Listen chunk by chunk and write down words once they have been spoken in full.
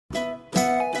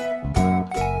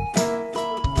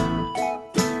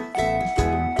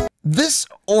This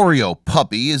Oreo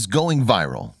puppy is going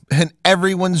viral, and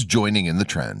everyone's joining in the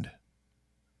trend.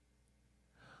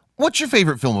 What's your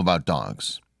favorite film about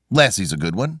dogs? Lassie's a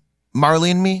good one.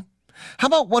 Marley and Me? How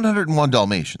about 101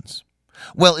 Dalmatians?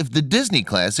 Well, if the Disney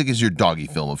classic is your doggy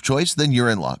film of choice, then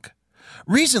you're in luck.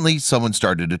 Recently, someone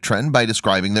started a trend by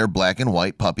describing their black and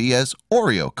white puppy as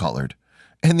Oreo colored,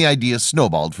 and the idea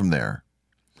snowballed from there.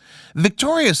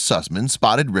 Victoria Sussman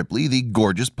spotted Ripley, the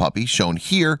gorgeous puppy shown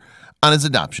here, on his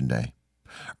adoption day.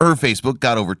 Her Facebook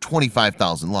got over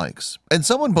 25,000 likes, and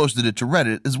someone posted it to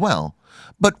Reddit as well.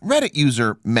 But Reddit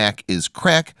user Mac is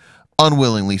Crack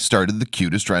unwillingly started the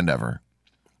cutest trend ever.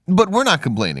 But we're not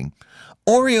complaining.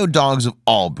 Oreo dogs of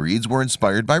all breeds were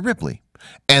inspired by Ripley,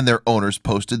 and their owners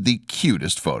posted the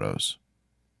cutest photos.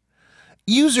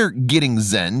 User Getting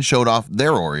Zen showed off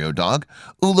their Oreo dog,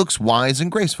 who looks wise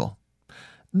and graceful.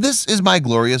 This is my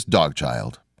glorious dog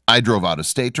child. I drove out of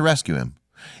state to rescue him.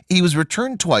 He was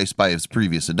returned twice by his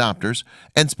previous adopters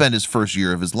and spent his first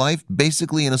year of his life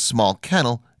basically in a small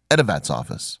kennel at a vet's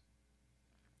office.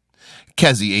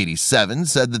 Kezzy87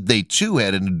 said that they too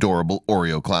had an adorable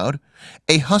Oreo cloud,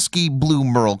 a husky blue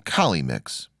Merle Collie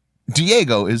mix.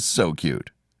 Diego is so cute.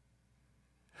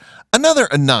 Another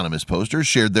anonymous poster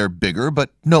shared their bigger but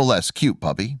no less cute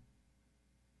puppy.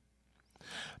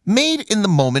 Made in the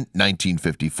Moment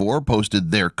 1954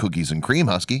 posted their Cookies and Cream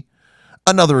husky,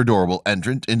 another adorable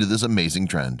entrant into this amazing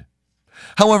trend.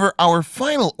 However, our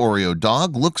final Oreo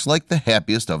dog looks like the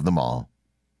happiest of them all.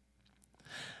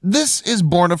 This is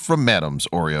Born from Madam's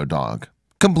Oreo dog,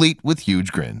 complete with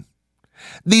huge grin.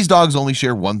 These dogs only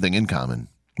share one thing in common: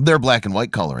 their black and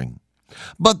white coloring.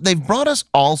 But they've brought us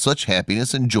all such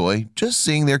happiness and joy just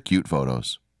seeing their cute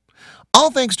photos. All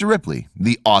thanks to Ripley,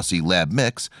 the Aussie lab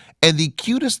mix, and the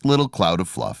cutest little cloud of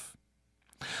fluff.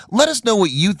 Let us know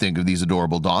what you think of these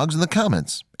adorable dogs in the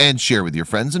comments and share with your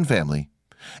friends and family.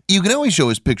 You can always show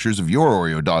us pictures of your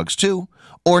Oreo dogs too,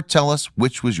 or tell us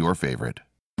which was your favorite.